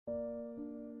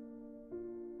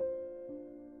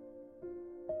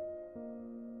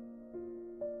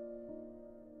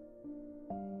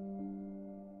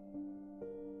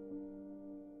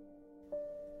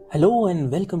Hello and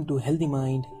welcome to Healthy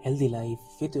Mind, Healthy Life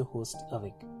with your host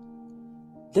Avik.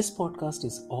 This podcast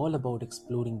is all about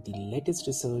exploring the latest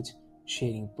research,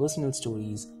 sharing personal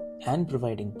stories, and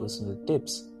providing personal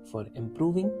tips for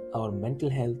improving our mental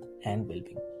health and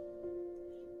well-being.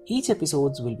 Each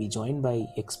episode will be joined by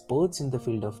experts in the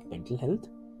field of mental health,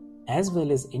 as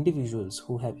well as individuals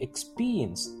who have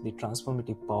experienced the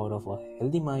transformative power of a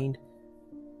healthy mind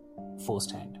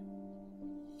firsthand.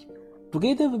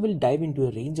 Together, we will dive into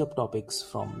a range of topics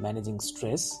from managing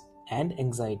stress and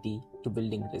anxiety to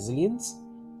building resilience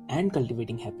and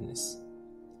cultivating happiness.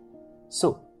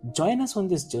 So, join us on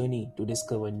this journey to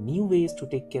discover new ways to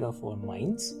take care of our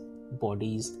minds,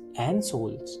 bodies, and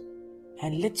souls.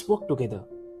 And let's work together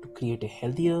to create a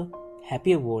healthier,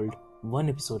 happier world, one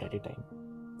episode at a time.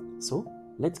 So,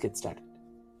 let's get started.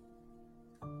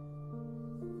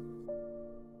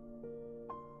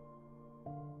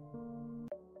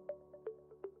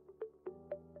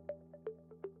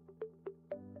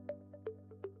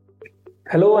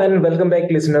 Hello and welcome back,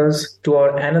 listeners, to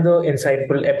our another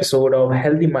insightful episode of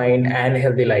Healthy Mind and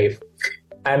Healthy Life.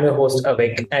 I'm your host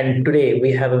Avik, and today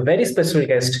we have a very special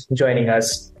guest joining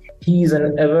us. He's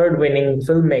an award-winning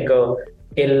filmmaker,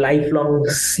 a lifelong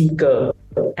seeker,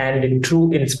 and a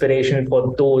true inspiration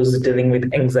for those dealing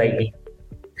with anxiety.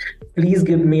 Please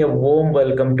give me a warm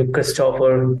welcome to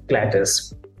Christopher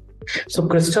Glattis. So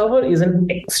Christopher is an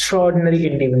extraordinary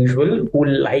individual who,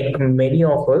 like many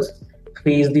of us,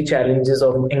 face the challenges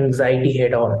of anxiety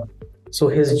head on. So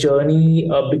his journey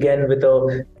began with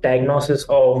a diagnosis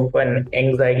of an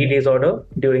anxiety disorder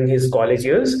during his college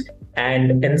years.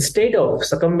 And instead of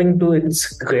succumbing to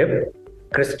its grip,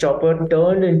 Christopher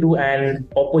turned into an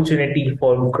opportunity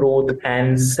for growth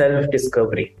and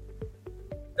self-discovery.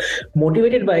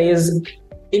 Motivated by his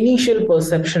initial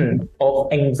perception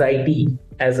of anxiety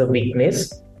as a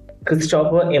weakness,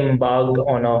 Christopher embarked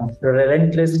on a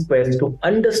relentless quest to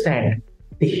understand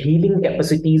the healing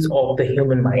capacities of the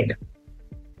human mind.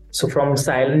 So from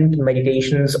silent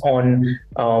meditations on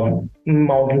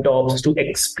mountaintops to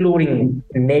exploring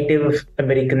Native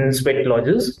American sweat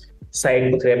lodges,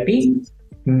 psychotherapy,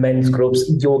 men's groups,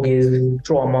 yogis,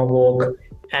 trauma work,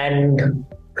 and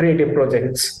creative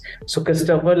projects. So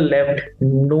Christopher left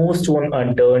no stone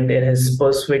unturned in his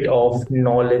pursuit of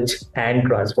knowledge and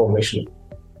transformation.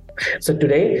 So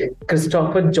today,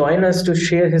 Christopher joins us to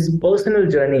share his personal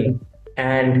journey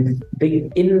and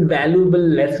the invaluable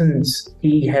lessons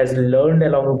he has learned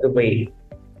along the way.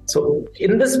 So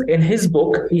in his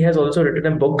book, he has also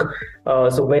written a book,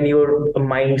 So When Your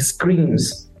Mind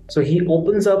Screams. So he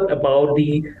opens up about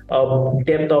the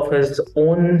depth of his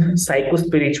own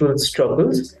psycho-spiritual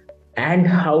struggles and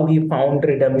how he found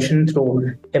redemption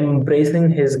through embracing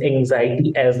his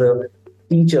anxiety as a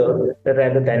teacher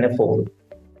rather than a foe.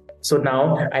 So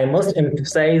now I must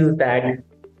emphasize that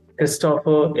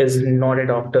Christopher is not a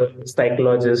doctor,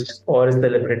 psychologist, or a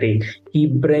celebrity. He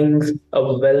brings a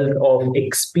wealth of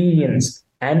experience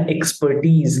and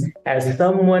expertise as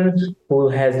someone who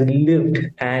has lived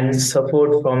and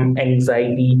suffered from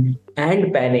anxiety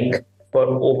and panic for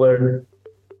over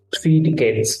 3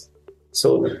 decades.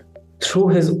 So, through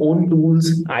his own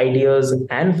tools, ideas,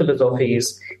 and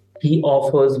philosophies, he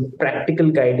offers practical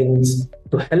guidance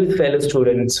to help fellow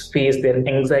students face their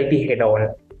anxiety head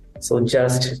on. So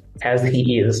just as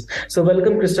he is. So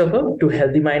welcome, Christopher, to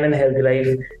Healthy Mind and Healthy Life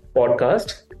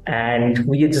podcast. And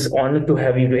we are just honored to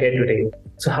have you here today.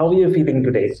 So how are you feeling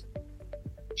today?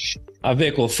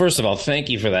 Vic, well, first of all, thank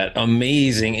you for that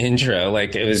amazing intro.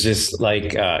 Like, it was just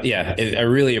like, I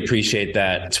really appreciate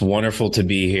that. It's wonderful to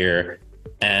be here.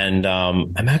 And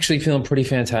I'm actually feeling pretty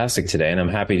fantastic today, and I'm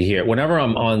happy to hear it. Whenever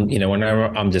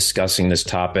I'm discussing this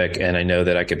topic and I know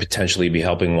that I could potentially be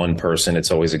helping one person, it's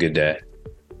always a good day.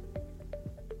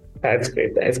 That's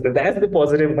great. That's the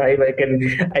positive vibe I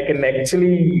can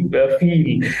actually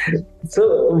feel.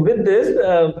 So with this,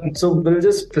 so we'll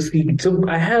just proceed. So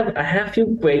I have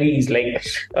few queries, like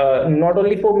not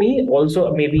only for me,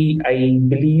 also maybe I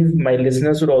believe my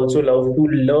listeners would also love to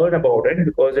learn about it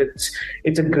because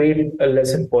it's a great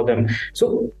lesson for them.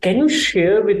 So can you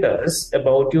share with us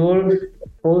about your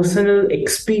personal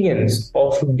experience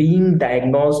of being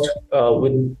diagnosed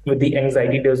with the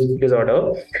anxiety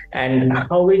disorder and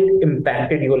how it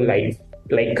impacted your life?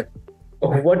 Like,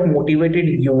 what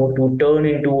motivated you to turn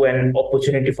into an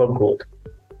opportunity for growth?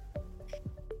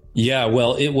 Yeah,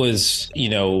 well, it was,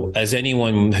 as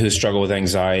anyone who struggled with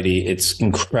anxiety, it's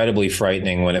incredibly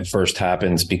frightening when it first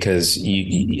happens because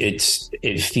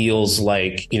it feels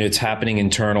like, it's happening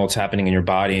internal, it's happening in your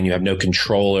body and you have no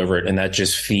control over it. And that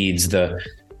just feeds the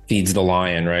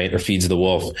lion, right? Or feeds the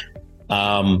wolf.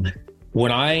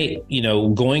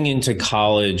 when going into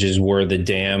college is where the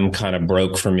dam kind of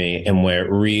broke for me, and where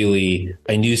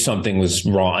I knew something was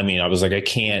wrong. I mean, I was like, I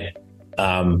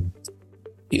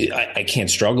can't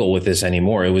struggle with this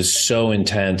anymore. It was so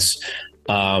intense.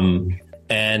 And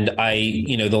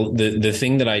the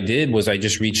thing that I did was I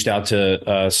just reached out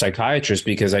to a psychiatrist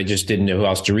because I just didn't know who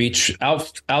else to reach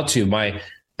out to. My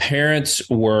parents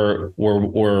were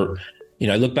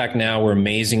I look back now, were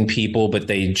amazing people, but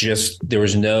there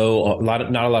was not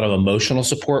a lot of emotional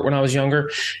support when I was younger.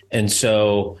 And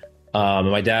so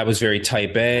my dad was very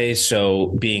type A. So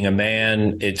being a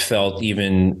man, it felt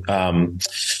even,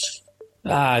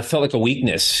 I felt like a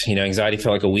weakness. Anxiety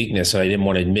felt like a weakness. And I didn't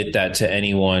want to admit that to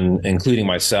anyone, including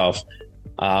myself.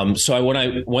 So when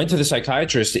I went to the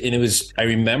psychiatrist, and I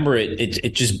remember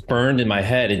it just burned in my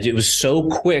head. It was so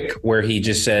quick, where he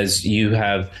just says, he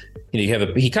kind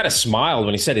of smiled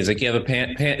when he said it. He's like, you have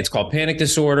it's called panic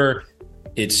disorder.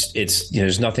 It's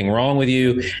there's nothing wrong with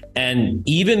you. And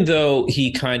even though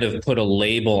he kind of put a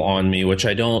label on me, which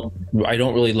I don't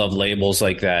really love labels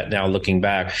like that now looking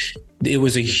back, it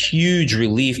was a huge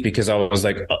relief, because I was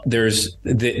like, there's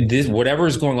this, whatever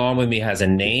is going on with me has a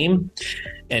name,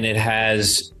 and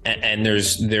there's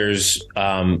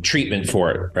treatment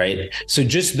for it. Right. So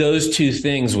just those two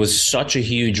things was such a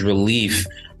huge relief,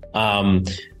 that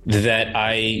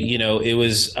it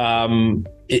was,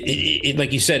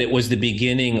 like you said, it was the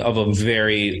beginning of a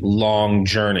very long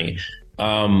journey.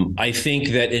 I think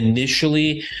that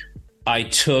initially I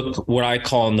took what I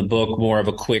call in the book more of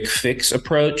a quick fix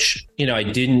approach. I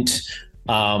didn't,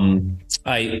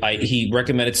 he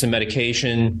recommended some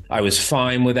medication. I was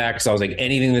fine with that, because I was like,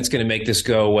 anything that's going to make this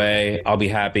go away, I'll be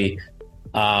happy.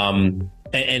 And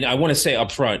I want to say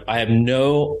up front, I have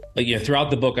throughout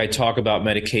the book, I talk about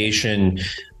medication,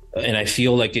 and I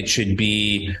feel like it should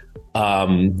be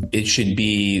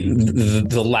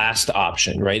the last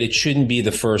option, right? It shouldn't be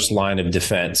the first line of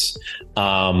defense.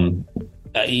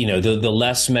 The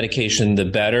less medication, the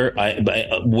better.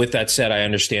 With that said, I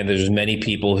understand there's many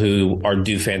people who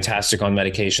do fantastic on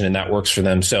medication, and that works for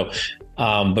them. So,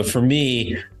 but for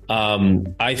me,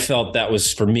 I felt that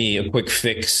was, for me, a quick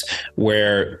fix,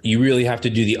 where you really have to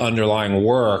do the underlying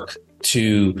work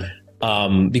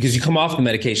because you come off the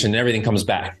medication and everything comes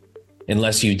back,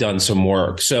 unless you've done some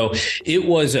work. So it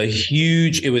was a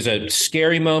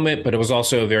scary moment, but it was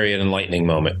also a very enlightening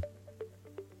moment.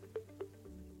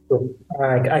 So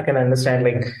I can understand,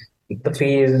 like, the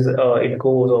phase it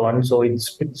goes on. So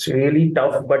it's really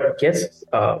tough, but yes,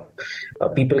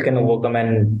 people can overcome,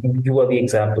 and you are the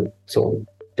example. So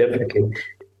definitely.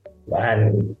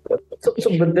 And so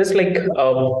with this, like,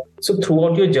 so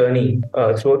throughout your journey,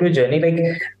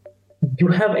 like, you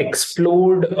have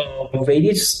explored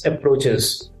various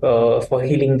approaches for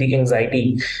healing the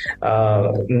anxiety,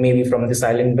 maybe from the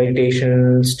silent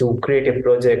meditations to creative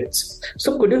projects.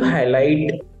 So could you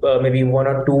highlight maybe one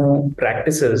or two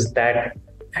practices that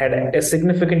had a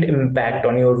significant impact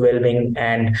on your well-being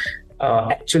and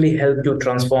actually helped you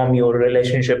transform your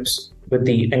relationships with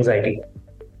the anxiety?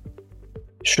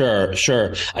 Sure.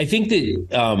 I think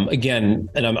that, again,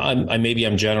 and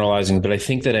I'm generalizing, but I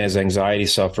think that as anxiety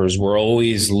sufferers, we're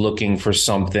always looking for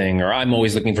something, or I'm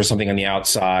always looking for something on the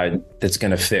outside that's going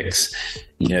to fix,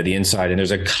 the inside. And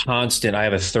there's I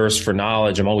have a thirst for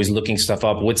knowledge. I'm always looking stuff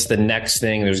up. What's the next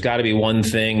thing? There's got to be one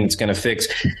thing that's going to fix.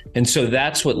 And so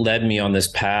that's what led me on this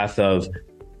path of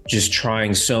just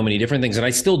trying so many different things. And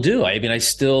I still do.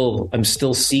 I'm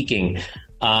still seeking.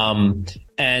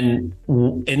 And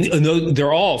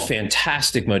they're all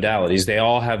fantastic modalities.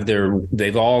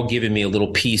 They've all given me a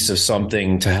little piece of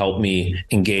something to help me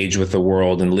engage with the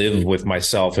world and live with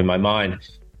myself in my mind.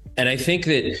 And I think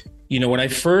that, when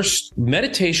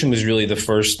meditation was really the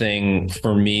first thing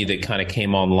for me that kind of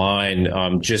came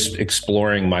online, just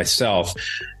exploring myself.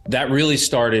 That really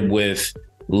started with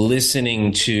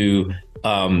listening to,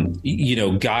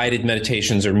 guided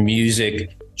meditations or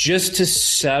music, just to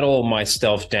settle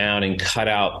myself down and cut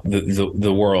out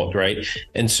the world, right?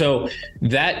 And so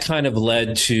that kind of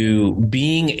led to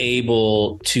being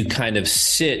able to kind of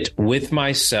sit with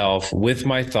myself, with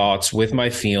my thoughts, with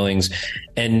my feelings,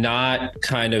 and not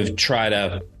kind of try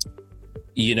to,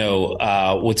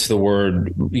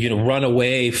 run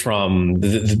away from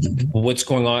what's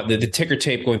going on, the ticker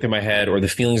tape going through my head, or the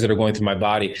feelings that are going through my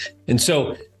body. And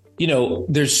so,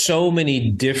 there's so many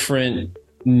different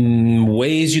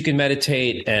ways you can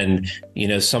meditate, and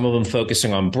some of them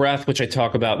focusing on breath, which I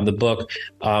talk about in the book.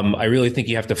 I really think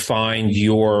you have to find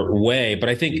your way, but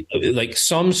I think like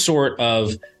some sort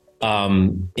of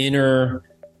inner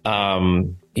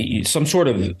some sort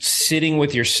of sitting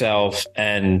with yourself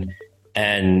and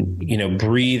and,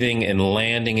 breathing and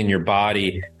landing in your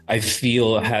body, I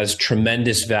feel has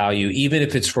tremendous value, even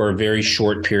if it's for a very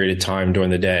short period of time during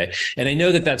the day. And I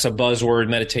know that that's a buzzword,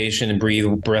 meditation and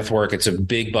breath work. It's a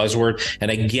big buzzword.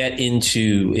 And I get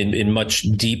into in much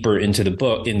deeper into the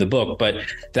book. But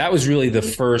that was really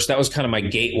that was kind of my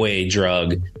gateway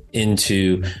drug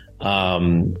into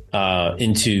the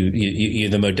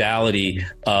modality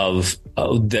of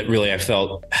that really I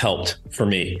felt helped for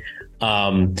me.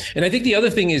 And I think the other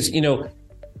thing is,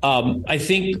 I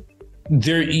think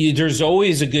there's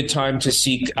always a good time to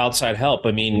seek outside help.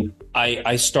 I mean,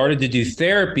 I started to do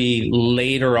therapy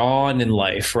later on in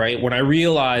life, right? When I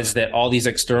realized that all these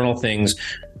external things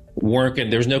weren't,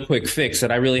 and there's no quick fix,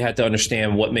 that I really had to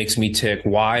understand what makes me tick.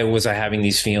 Why was I having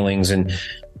these feelings? And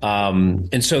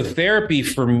so therapy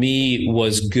for me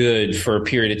was good for a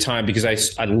period of time because I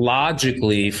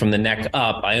logically, from the neck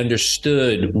up, I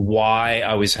understood why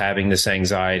I was having this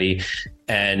anxiety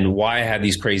and why I had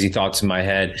these crazy thoughts in my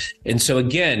head. And so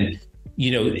again,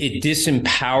 it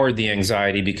disempowered the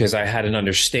anxiety because I had an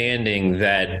understanding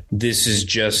that this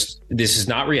is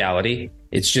not reality.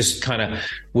 It's just kind of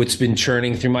what's been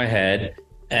churning through my head.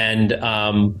 And,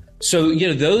 so,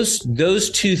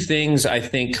 those two things, I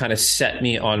think, kind of set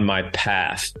me on my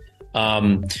path.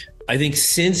 I think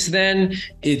since then,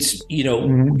 it's,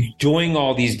 doing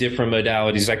all these different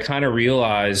modalities, I kind of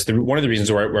realized one of the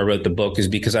reasons why I wrote the book is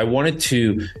because I wanted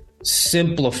to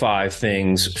simplify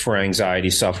things for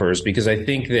anxiety sufferers, because I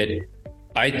think that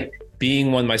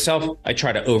being one myself, I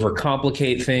try to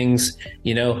overcomplicate things.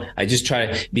 I just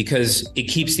try because it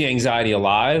keeps the anxiety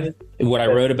alive. And what I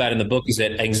wrote about in the book is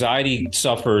that anxiety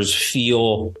sufferers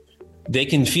they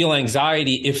can feel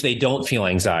anxiety if they don't feel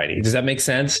anxiety. Does that make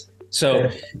sense?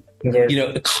 So,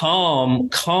 Yes.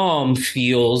 Calm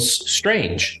feels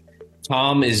strange.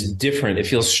 Calm is different. It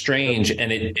feels strange,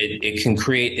 and it can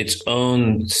create its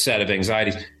own set of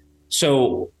anxieties.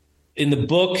 So, in the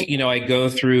book, I go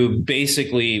through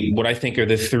basically what I think are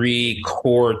the three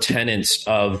core tenets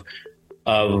of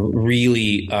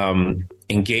really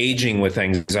engaging with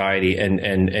anxiety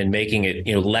and making it,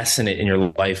 lessen it in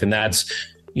your life. And that's,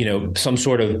 some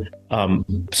sort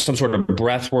of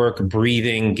breath work,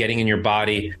 breathing, getting in your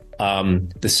body.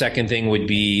 The second thing would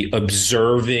be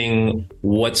observing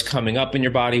what's coming up in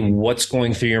your body, what's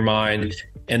going through your mind.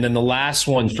 And then the last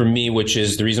one for me, which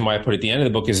is the reason why I put it at the end of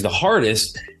the book, is the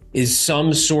hardest, is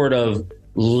some sort of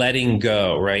letting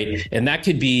go, right? And that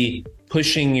could be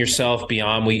pushing yourself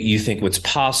beyond what you think what's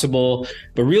possible.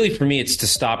 But really for me, it's to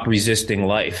stop resisting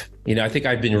life. I think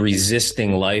I've been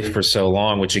resisting life for so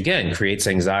long, which again creates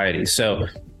anxiety. So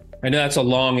I know that's a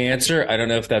long answer. I don't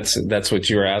know if that's what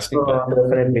you were asking.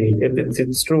 Definitely,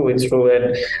 it's true. It's true,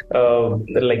 and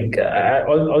I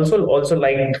also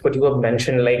liked what you have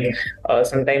mentioned.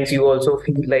 Sometimes you also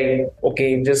feel like,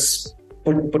 okay, just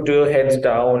put your heads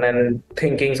down and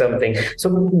thinking something.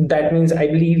 So that means I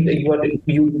believe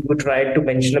you tried to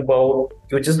mention about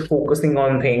you're just focusing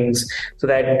on things so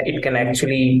that it can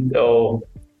actually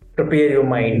prepare your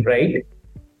mind, right?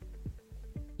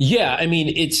 Yeah, I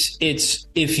mean, it's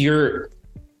if you're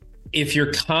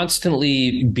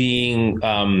constantly being,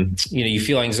 you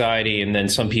feel anxiety, and then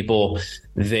some people,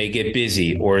 they get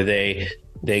busy, or they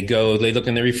look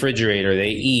in the refrigerator, they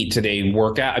eat, they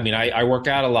work out. I mean, I work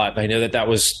out a lot. I know I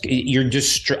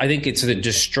think it's a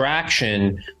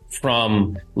distraction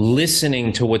from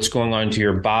listening to what's going on to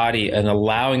your body and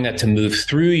allowing that to move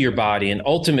through your body. And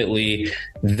ultimately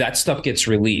that stuff gets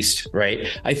released, right?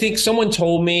 I think someone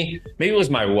told me, maybe it was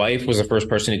my wife was the first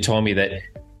person who told me that,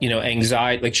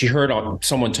 anxiety, like she heard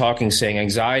someone talking saying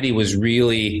anxiety was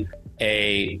really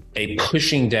a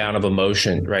pushing down of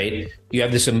emotion, right? You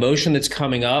have this emotion that's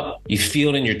coming up, you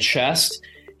feel it in your chest,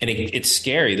 and it's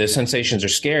scary. The sensations are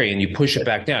scary, and you push it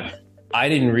back down. I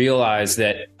didn't realize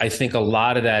that I think a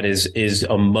lot of that is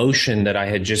emotion that I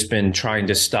had just been trying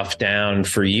to stuff down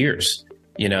for years.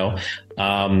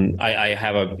 I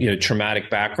have a traumatic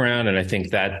background, and I think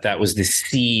that was the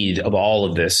seed of all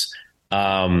of this.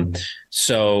 But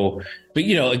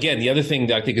again, the other thing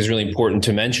that I think is really important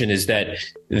to mention is that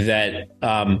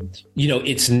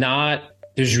it's not.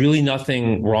 There's really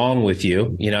nothing wrong with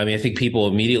you. I think people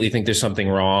immediately think there's something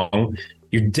wrong.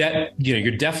 You're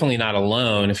definitely not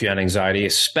alone if you have anxiety,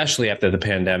 especially after the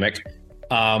pandemic.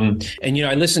 And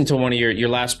I listened to one of your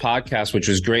last podcasts, which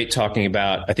was great, talking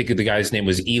about, I think the guy's name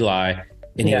was Eli,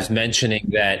 and he was mentioning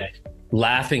that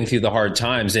laughing through the hard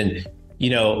times. And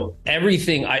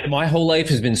everything, my whole life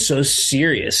has been so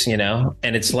serious, and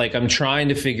it's like I'm trying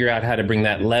to figure out how to bring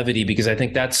that levity, because I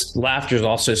think laughter is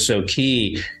also so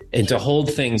key, and to hold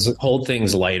things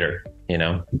lighter.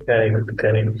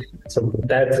 Correct. So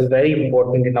that's very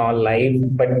important in our life,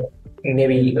 but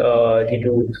maybe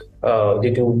due to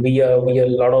we are a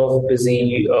lot of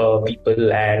busy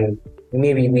people, and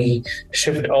maybe we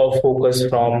shift our focus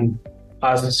from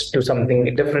us to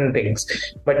something different things.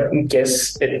 But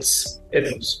yes, it's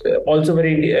also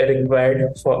very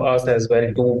required for us as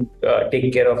well to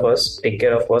take care of us, take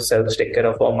care of ourselves, take care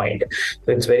of our mind.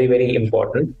 So it's very very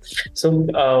important. So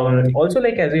also,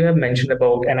 like as you have mentioned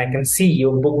about, and I can see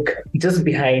your book just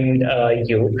behind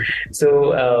you.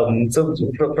 So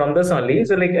from this only,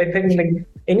 so like I think like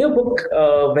in your book,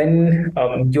 when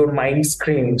your mind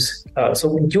screams,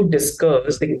 so you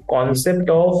discuss the concept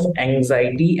of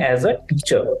anxiety as a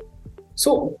teacher.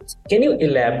 So can you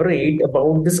elaborate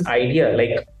about this idea,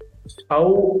 like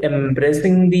how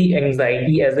embracing the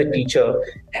anxiety as a teacher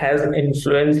has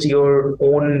influenced your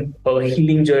own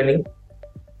healing journey?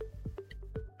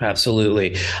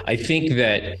 Absolutely. I think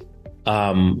that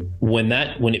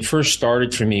when it first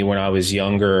started for me when I was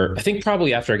younger, I think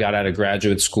probably after I got out of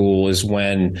graduate school is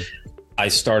when I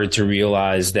started to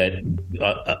realize that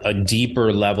a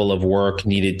deeper level of work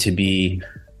needed to be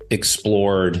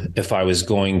explored if I was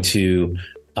going to,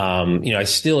 I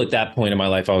still at that point in my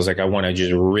life, I was like, I want to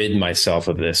just rid myself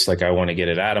of this. Like I want to get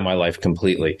it out of my life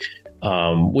completely.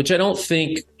 Which I don't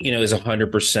think, is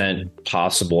 100%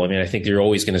 possible. I mean, I think you're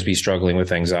always going to be struggling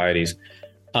with anxieties.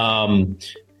 And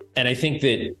I think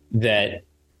that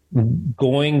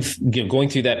going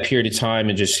through that period of time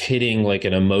and just hitting like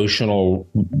an emotional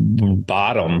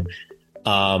bottom,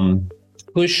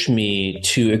 pushed me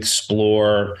to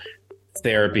explore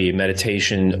therapy,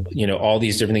 meditation, all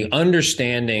these different things,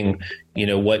 understanding,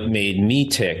 what made me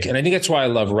tick. And I think that's why I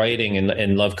love writing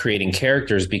and love creating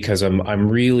characters, because I'm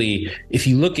really, if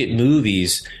you look at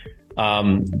movies,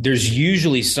 there's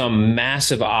usually some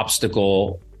massive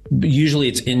obstacle. Usually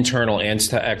it's internal and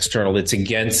external.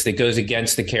 That goes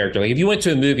against the character. Like if you went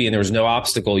to a movie and there was no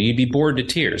obstacle, you'd be bored to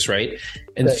tears. Right.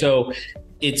 And right. So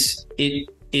it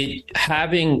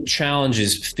having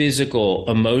challenges, physical,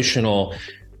 emotional,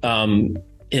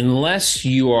 unless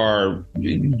you are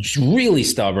really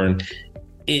stubborn,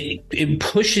 it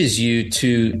pushes you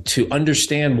to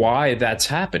understand why that's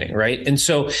happening, right? And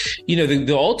so,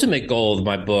 the ultimate goal of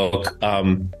my book,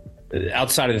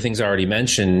 outside of the things I already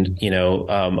mentioned,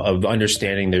 of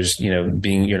understanding there's,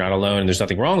 you're not alone and there's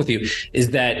nothing wrong with you, is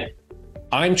that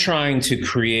I'm trying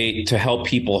to help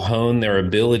people hone their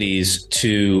abilities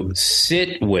to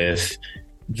sit with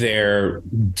their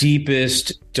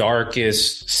deepest,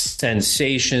 darkest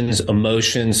sensations,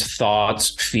 emotions,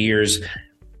 thoughts, fears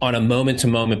on a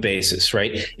moment-to-moment basis,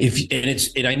 right?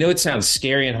 And I know it sounds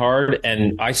scary and hard,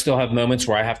 and I still have moments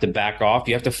where I have to back off.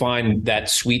 You have to find that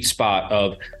sweet spot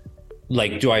of,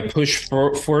 like, do I push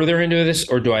further into this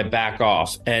or do I back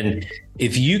off? And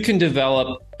if you can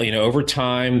develop, over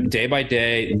time, day by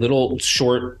day, little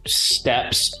short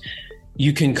steps,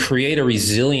 you can create a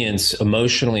resilience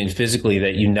emotionally and physically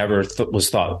that you never was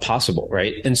thought possible,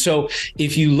 right? And so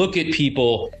if you look at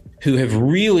people who have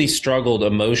really struggled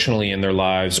emotionally in their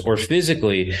lives or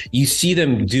physically, you see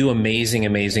them do amazing,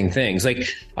 amazing things. Like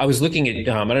I was looking at, I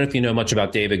don't know if you know much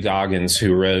about David Goggins,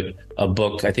 who wrote a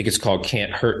book, I think it's called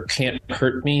Can't Hurt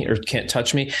Me or Can't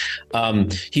Touch Me.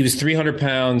 He was 300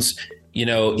 pounds.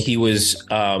 He was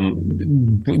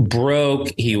broke.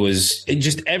 He was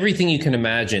just everything you can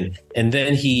imagine. And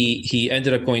then he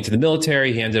ended up going to the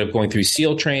military. He ended up going through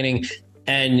SEAL training.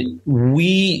 And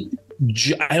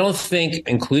I don't think,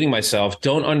 including myself,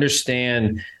 don't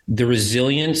understand the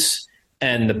resilience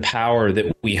and the power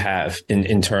that we have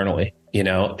internally,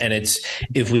 and it's,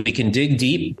 if we can dig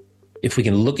deep, if we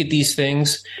can look at these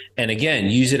things and again,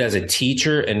 use it as a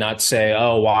teacher and not say,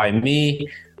 oh, why me?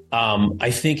 I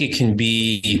think it can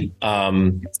be,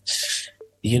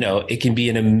 it can be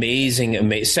an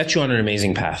amazing, set you on an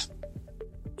amazing path.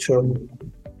 Sure.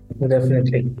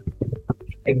 Definitely.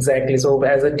 Exactly. So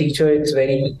as a teacher, it's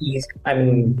very easy. I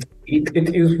mean,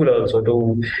 it's useful also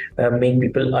to make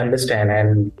people understand,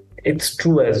 and it's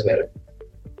true as well.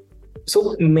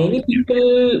 So many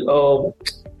people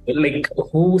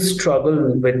who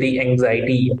struggle with the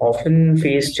anxiety often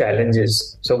face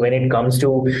challenges. So when it comes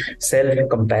to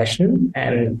self-compassion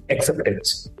and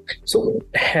acceptance. So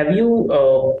have you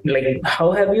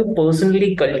how have you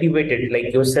personally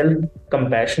cultivated your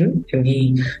self-compassion in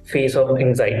the face of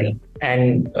anxiety?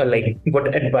 And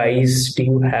what advice do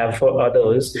you have for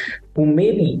others who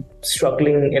may be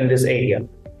struggling in this area?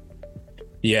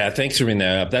 Yeah, thanks for bringing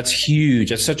that up. That's huge.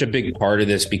 That's such a big part of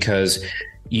this, because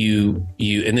you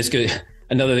and this goes,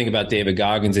 another thing about David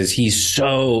Goggins is he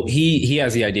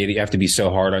has the idea that you have to be so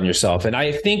hard on yourself. And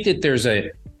I think that there's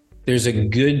there's a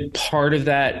good part of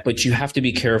that, but you have to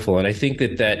be careful. And I think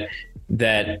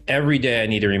that every day I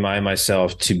need to remind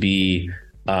myself to be,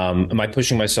 am I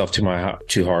pushing myself too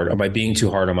hard? Am I being too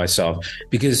hard on myself?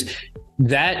 Because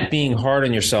that being hard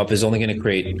on yourself is only going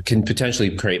to can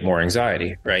potentially create more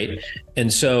anxiety, right?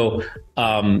 And so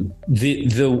some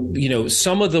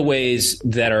of the ways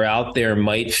that are out there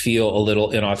might feel a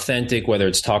little inauthentic, whether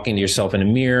it's talking to yourself in a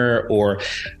mirror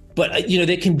but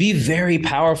they can be very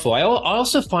powerful. I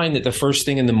also find that the first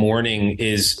thing in the morning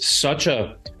is such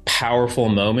a powerful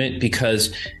moment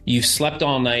because you've slept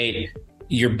all night.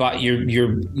 Your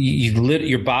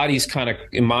body's kind of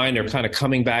and mind are kind of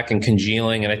coming back and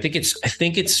congealing, and I think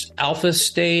it's alpha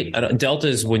state. Delta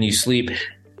is when you sleep.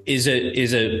 Is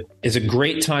a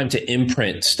great time to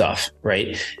imprint stuff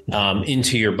right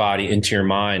into your body, into your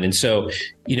mind, and so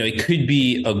it could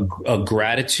be a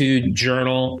gratitude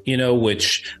journal,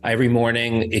 which every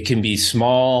morning it can be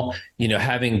small.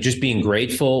 Being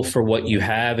grateful for what you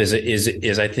have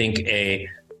is I think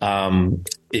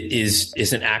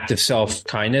is an act of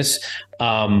self-kindness.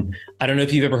 I don't know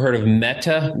if you've ever heard of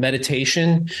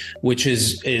meditation, which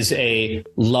is a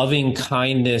loving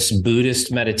kindness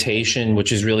Buddhist meditation,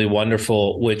 which is really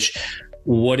wonderful, which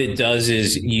what it does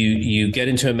is you get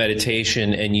into a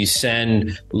meditation and you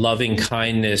send loving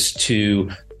kindness to,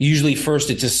 usually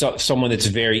first it's just someone that's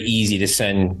very easy to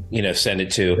send it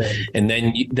to. Right. And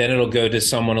then it'll go to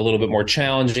someone a little bit more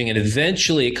challenging. And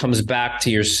eventually it comes back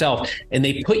to yourself, and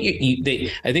they put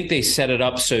I think they set it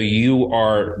up so you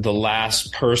are the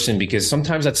last person, because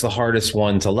sometimes that's the hardest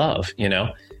one to love,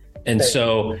 And right.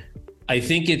 So I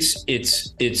think it's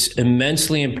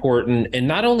immensely important, and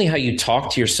not only how you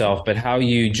talk to yourself, but how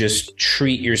you just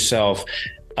treat yourself.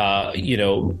 What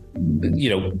you're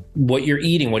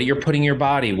eating, what you're putting in your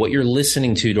body, what you're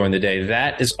listening to during the day.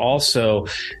 That is also,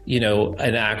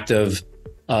 an act of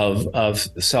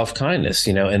self-kindness,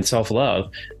 and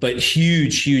self-love, but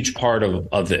huge part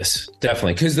of this,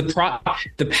 definitely. Because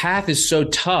the path is so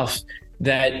tough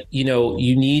that,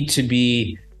 you need to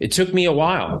be. It took me a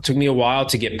while. It took me a while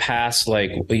to get past,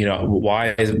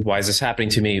 why is this happening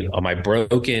to me? Am I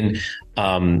broken?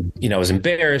 I was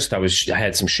embarrassed. I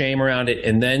had some shame around it.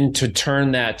 And then to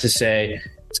turn that to say,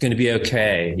 it's going to be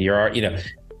okay.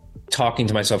 Talking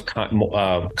to myself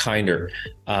kinder.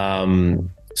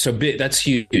 So that's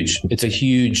huge. It's a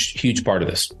huge part of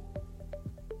this.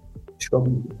 Sure.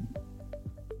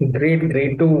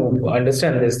 Great to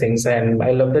understand these things. And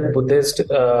I love that Buddhist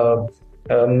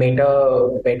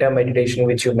meta meditation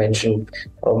which you mentioned.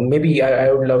 Maybe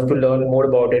I would love to learn more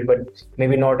about it, but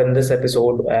maybe not in this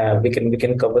episode. We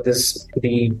can cover this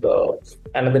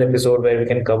another episode where we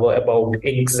can cover about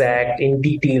in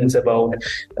details about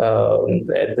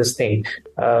this thing.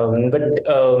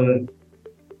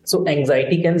 So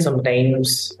anxiety can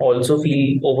sometimes also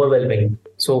feel overwhelming.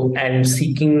 So, and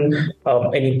seeking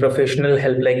any professional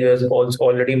help, like you have also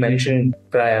already mentioned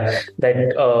prior, that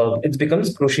it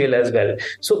becomes crucial as well.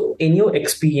 So in your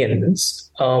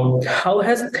experience, how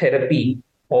has therapy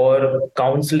or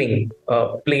counseling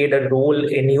played a role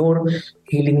in your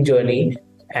healing journey?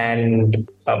 And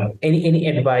any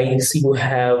advice you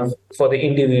have for the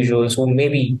individuals who may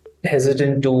be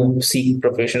hesitant to seek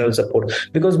professional support?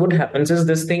 Because what happens is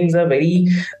these things are very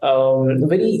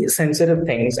sensitive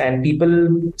things, and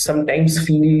people sometimes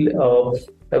feel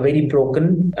very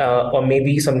broken, or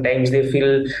maybe sometimes they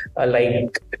feel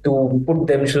like to put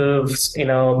themselves in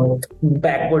a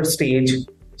backward stage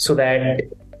so that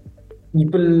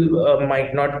people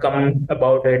might not come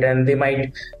about it, and they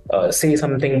might say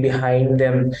something behind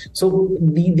them. So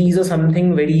these are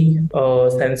something very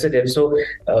sensitive. So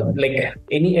like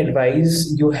any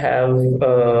advice you have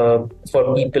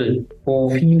for people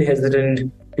who feel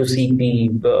hesitant to seek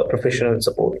the professional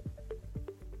support?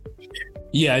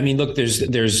 Yeah, I mean, look, there's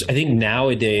I think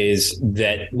nowadays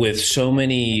that with so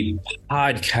many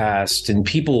podcasts and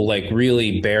people like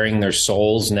really bearing their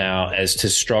souls now as to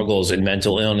struggles and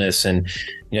mental illness, and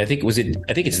I think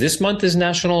it's this month is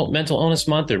National Mental Illness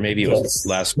Month, or maybe it was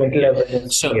last month.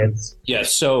 So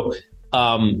yes. So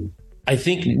I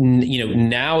think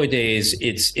nowadays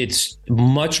it's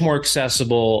much more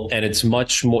accessible, and it's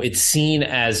seen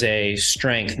as a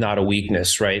strength, not a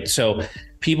weakness, right? So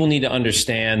people need to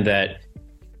understand that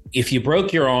if you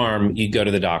broke your arm, you go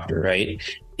to the doctor, right?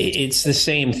 It's the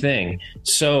same thing.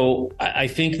 So I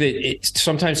think that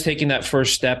sometimes taking that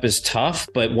first step is tough,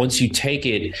 but once you take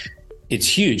it, it's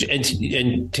huge.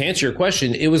 And to answer your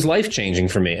question, it was life-changing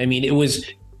for me. I mean, it was,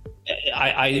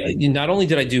 I not only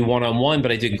did I do one-on-one,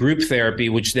 but I did group therapy,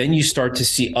 which then you start to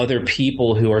see other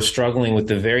people who are struggling with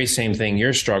the very same thing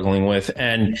you're struggling with.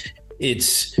 And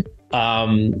it's,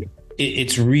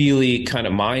 it's really kind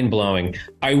of mind blowing.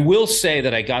 I will say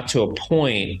that I got to a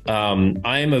point.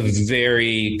 I am a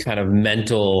very kind of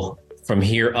mental from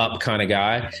here up kind of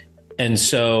guy. And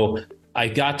so I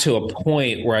got to a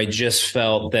point where I just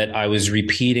felt that I was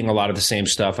repeating a lot of the same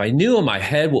stuff. I knew in my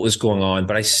head what was going on,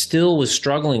 but I still was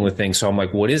struggling with things. So I'm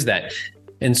like, what is that?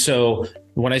 And so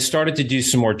when I started to do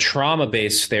some more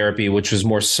trauma-based therapy, which was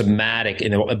more somatic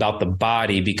and about the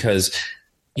body, because,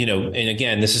 and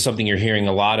again, this is something you're hearing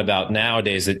a lot about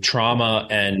nowadays, that trauma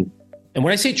and when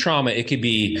I say trauma, it could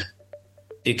be,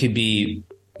 it could be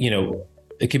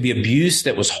abuse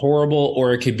that was horrible,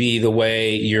 or it could be the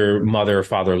way your mother or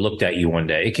father looked at you one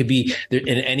day. It could be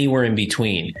anywhere in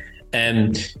between.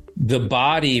 And the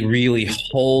body really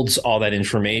holds all that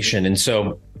information. And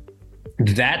so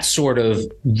that sort of,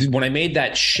 when I made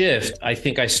that shift, I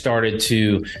think I started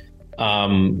to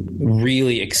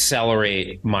really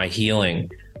accelerate my healing.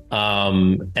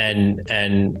 And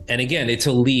again, it's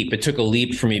a leap. It took a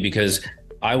leap for me because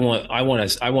I want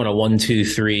a 1, 2,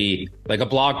 3, like a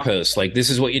blog post. Like,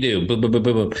 this is what you do. Boom, boom, boom,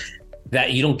 boom, boom.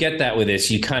 That you don't get that with this.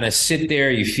 You kind of sit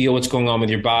there, you feel what's going on with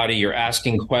your body. You're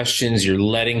asking questions. You're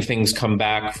letting things come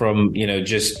back from,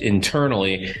 just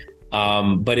internally.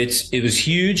 But it was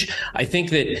huge. I think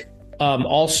that,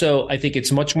 also, I think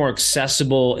it's much more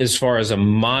accessible as far as a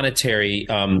monetary,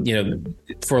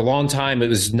 for a long time,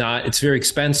 it's very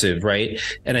expensive. Right.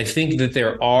 And I think that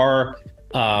there are,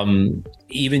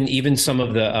 even some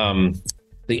of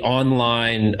the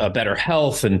online Better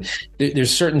Health, and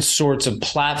there's certain sorts of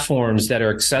platforms that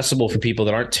are accessible for people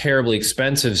that aren't terribly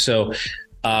expensive. So,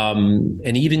 and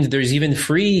there's even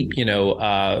free,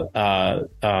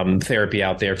 therapy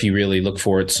out there if you really look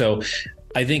for it. So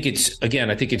I think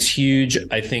it's huge.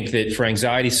 I think that for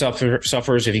anxiety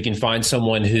sufferers, if you can find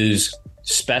someone who's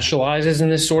specializes in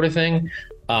this sort of thing,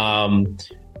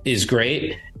 is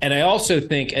great. And I also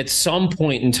think at some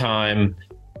point in time,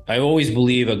 I always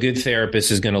believe a good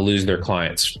therapist is going to lose their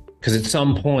clients, because at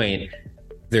some point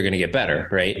they're going to get better,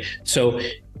 right? So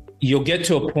you'll get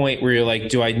to a point where you're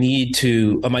like,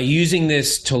 am I using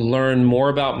this to learn more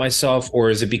about myself, or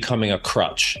is it becoming a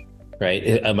crutch, right?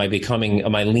 Am I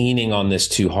leaning on this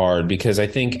too hard? Because I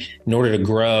think in order to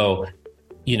grow,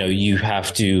 you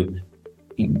have to,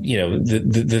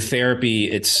 the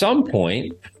therapy at some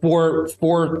point for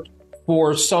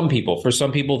some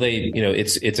people, they,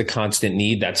 it's a constant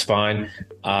need. That's fine.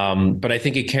 But I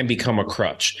think it can become a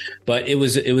crutch. But it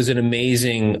was an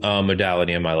amazing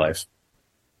modality in my life.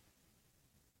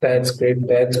 That's great.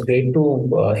 That's great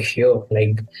to hear.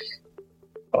 Like,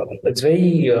 it's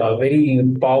very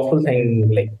powerful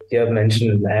thing, like you have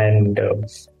mentioned. And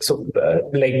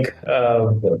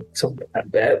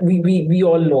we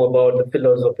all know about the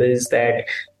philosophies that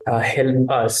help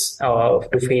us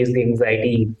to face the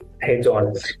anxiety heads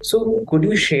on. So could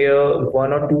you share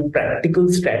 1 or 2 practical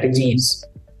strategies,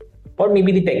 or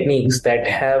maybe the techniques that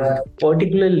have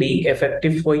particularly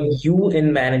effective for you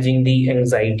in managing the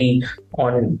anxiety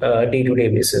on a day-to-day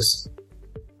basis?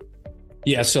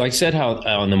 Yeah. So I said how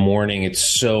in the morning, it's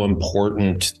so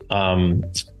important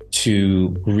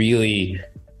to really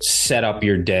set up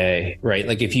your day, right?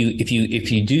 Like if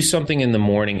you do something in the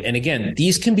morning, and again,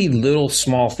 these can be little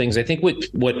small things. I think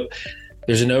what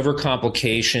there's an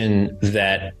overcomplication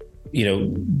that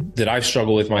I've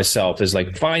struggled with myself is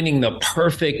like finding the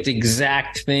perfect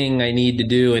exact thing I need to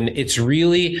do. And it's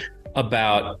really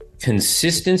about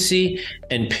consistency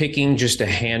and picking just a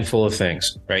handful of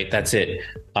things, right? That's it.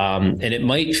 And it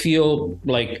might feel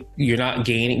like you're not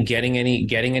getting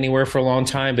anywhere for a long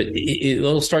time, but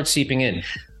it'll start seeping in.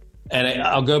 And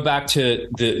I'll go back to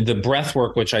the breath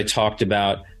work, which I talked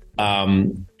about,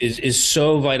 is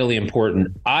so vitally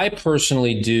important. I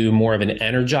personally do more of an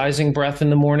energizing breath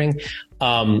in the morning,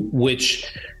 which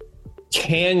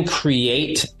can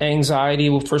create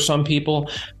anxiety for some people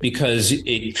because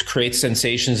it creates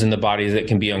sensations in the body that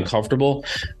can be uncomfortable.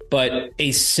 But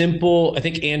I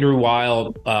think Andrew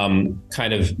Weil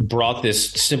kind of brought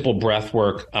this simple breath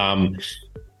work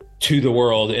to the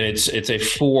world, and it's a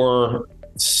 4,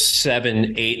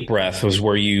 7, 8 breath, was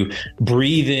where you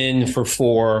breathe in for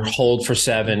 4, hold for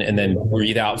 7, and then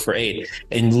breathe out for 8,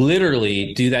 and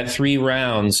literally do that 3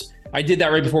 rounds. I did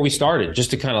that right before we started,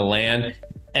 just to kind of land.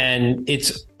 And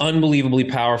it's unbelievably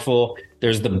powerful.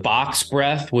 There's the box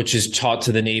breath, which is taught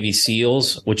to the Navy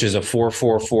SEALs, which is a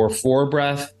 4-4-4-4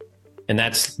 breath. And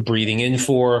that's breathing in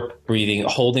 4,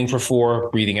 holding for 4,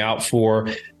 breathing out 4,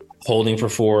 holding for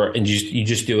 4, and you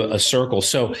just do a circle.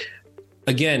 So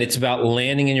again, it's about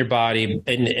landing in your body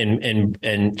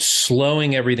and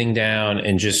slowing everything down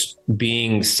and just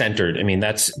being centered. I mean,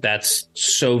 that's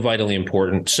so vitally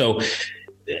important. So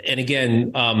and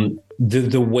again,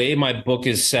 the way my book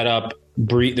is set up,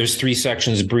 there's 3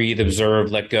 sections: breathe,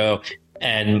 observe, let go.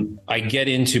 And I get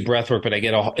into breathwork, but I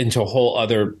get into a whole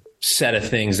other set of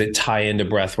things that tie into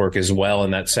breathwork as well in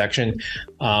that section.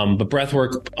 But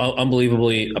breathwork,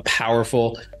 unbelievably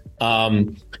powerful.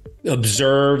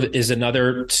 Observe is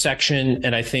another section.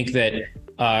 And I think that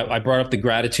I brought up the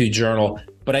gratitude journal.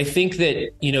 But I think that,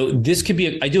 this could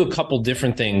be, I do a couple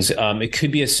different things. It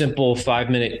could be a simple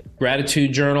 5-minute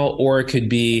gratitude journal, or it could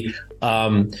be, I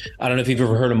don't know if you've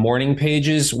ever heard of morning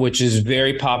pages, which is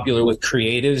very popular with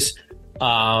creatives.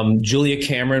 Julia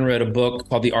Cameron wrote a book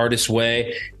called The Artist's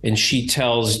Way, and she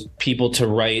tells people to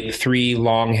write 3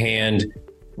 longhand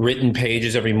written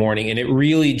pages every morning. And it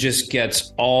really just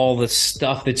gets all the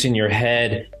stuff that's in your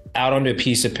head out onto a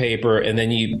piece of paper. And then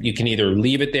you can either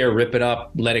leave it there, rip it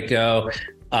up, let it go.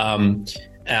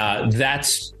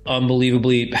 That's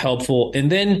unbelievably helpful.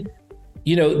 And then,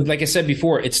 like I said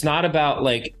before, it's not about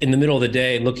like in the middle of the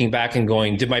day looking back and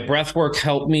going, did my breath work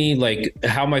help me? Like,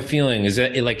 how am I feeling? Is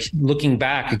that like looking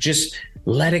back, just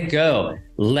let it go,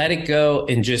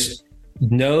 and just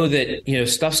know that,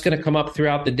 stuff's going to come up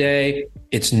throughout the day.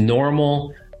 It's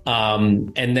normal.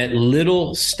 And that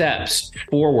little steps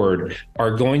forward are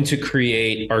going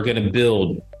to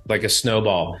build like a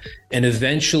snowball. And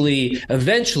eventually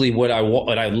what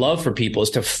I love for people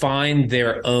is to find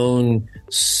their own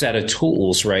set of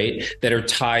tools, right, that are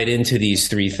tied into these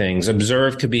 3 things.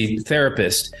 Observe could be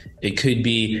therapist. It could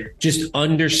be just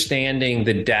understanding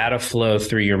the data flow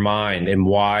through your mind and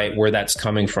where that's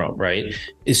coming from, right?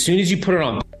 As soon as you put it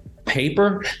on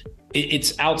paper,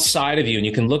 it's outside of you, and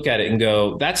you can look at it and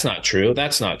go, that's not true.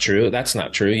 That's not true. That's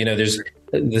not true. There's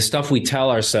the stuff we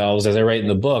tell ourselves, as I write in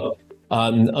the book,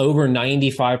 over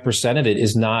 95% of it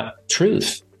is not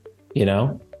truth,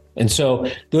 And so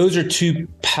those are 2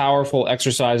 powerful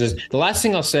exercises. The last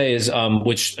thing I'll say is,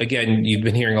 which again, you've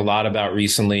been hearing a lot about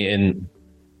recently, and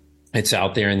it's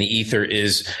out there in the ether,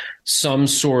 is some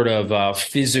sort of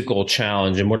physical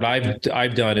challenge. And what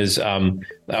I've done is a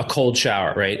cold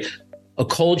shower, right? A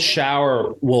cold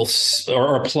shower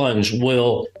or a plunge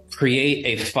will create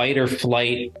a fight or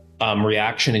flight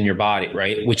reaction in your body,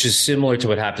 right? Which is similar to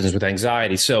what happens with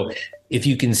anxiety. So if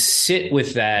you can sit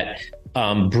with that,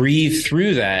 breathe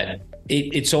through that,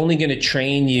 it's only going to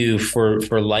train you for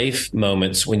life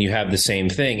moments when you have the same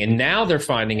thing. And now they're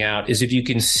finding out is if you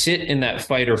can sit in that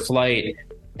fight or flight,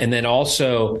 and then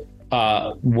also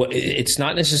it's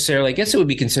not necessarily, I guess it would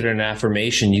be considered an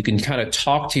affirmation. You can kind of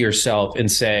talk to yourself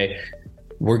and say,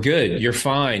 we're good. You're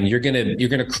fine. You're going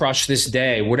to crush this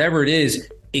day, whatever it is.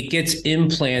 It gets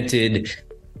implanted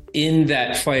in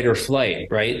that fight or flight,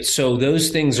 right? So those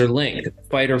things are linked,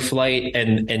 fight or flight,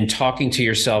 and talking to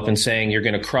yourself and saying you're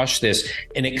going to crush this.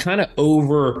 And it kind of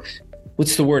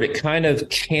it kind of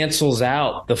cancels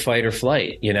out the fight or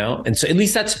flight, And so at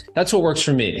least that's what works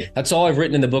for me. That's all I've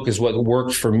written in the book, is what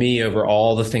worked for me over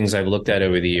all the things I've looked at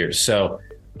over the years. So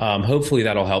hopefully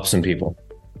that'll help some people.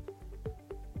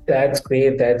 That's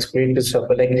great. That's great,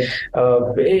 Christopher.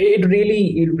 It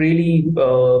really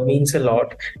means a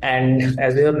lot. And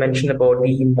as we have mentioned about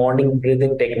the morning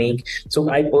breathing technique, so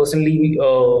I personally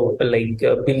believe,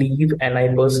 and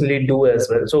I personally do as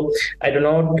well. So I do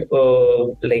not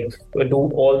do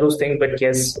all those things, but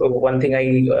yes, one thing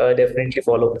I definitely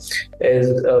follow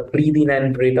is breathe in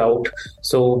and breathe out.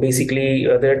 So basically,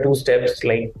 there are 2 steps,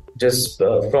 like just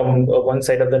from one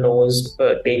side of the nose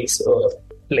takes.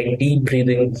 Deep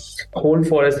breathing, hold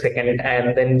for a second,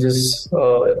 and then just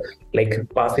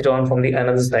pass it on from the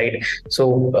another side.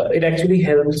 So it actually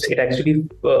helps. It actually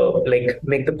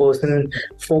make the person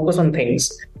focus on things.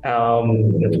 Also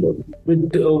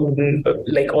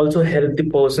help the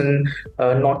person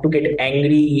not to get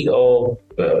angry or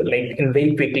in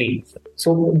very quickly.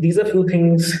 So these are few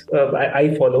things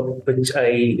I follow, which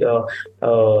I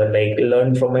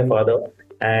learned from my father.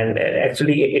 And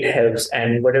actually it helps.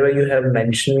 And whatever you have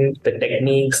mentioned, the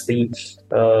techniques, the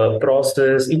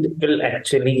process, it will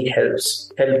actually help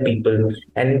people,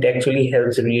 and it actually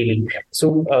helps really.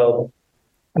 So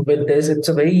with this, it's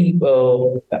a very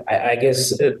I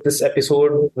guess this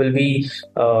episode will be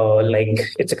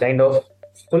it's a kind of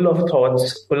full of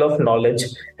thoughts, full of knowledge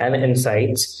and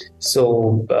insights.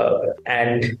 So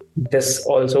and this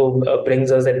also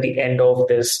brings us at the end of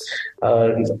this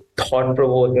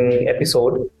thought-provoking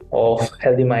episode of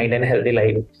Healthy Mind and Healthy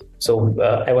Life. So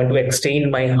I want to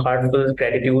extend my heartfelt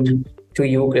gratitude to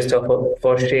you, Christopher,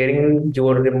 for sharing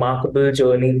your remarkable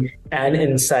journey and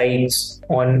insights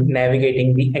on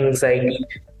navigating the anxiety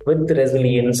with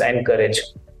resilience and courage.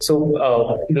 So,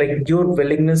 like your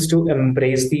willingness to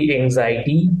embrace the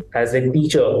anxiety as a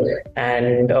teacher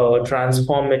and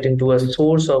transform it into a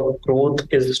source of growth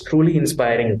is truly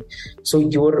inspiring. So,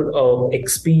 your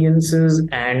experiences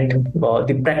and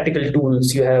the practical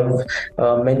tools you have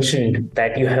mentioned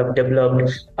that you have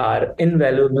developed are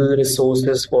invaluable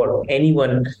resources for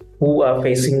anyone who are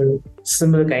facing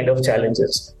similar kind of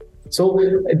challenges. So,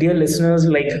 dear listeners,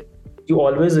 like you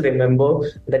always remember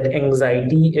that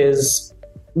anxiety is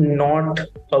not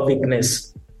a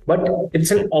weakness, but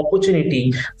it's an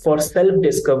opportunity for self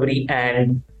discovery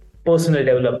and personal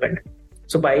development.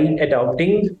 So, by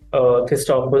adopting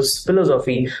Christopher's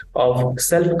philosophy of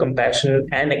self compassion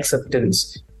and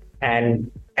acceptance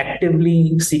and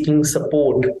actively seeking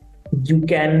support, you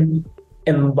can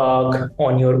embark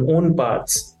on your own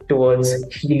paths towards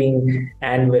healing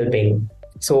and well being.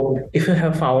 So, if you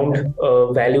have found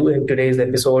value in today's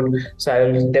episode, so I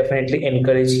will definitely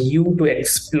encourage you to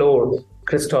explore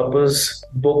Christopher's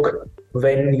book,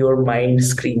 When Your Mind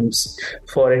Screams,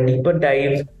 for a deeper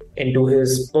dive into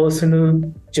his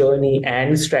personal journey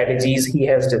and strategies he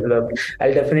has developed.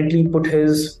 I'll definitely put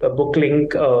his book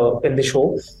link in the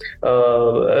show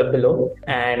below.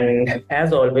 And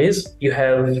as always, you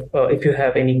have if you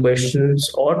have any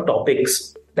questions or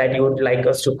topics that you would like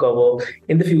us to cover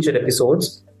in the future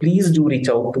episodes, please do reach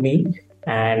out to me.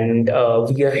 And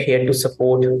we are here to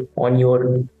support on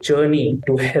your journey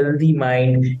to healthy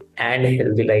mind and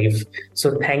healthy life.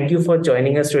 So thank you for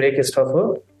joining us today,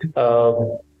 Christopher.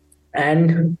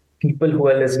 And people who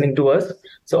are listening to us.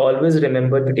 So always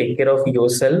remember to take care of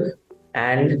yourself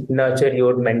and nurture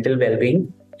your mental well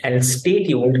being. And stay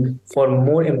tuned for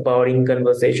more empowering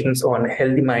conversations on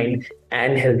healthy mind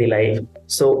and healthy life.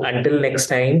 So until next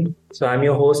time, so I'm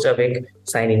your host, Avik,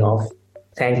 signing off.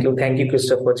 Thank you. Thank you,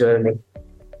 Christopher, for joining.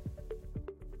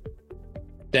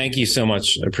 Thank you so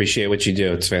much. I appreciate what you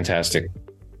do. It's fantastic.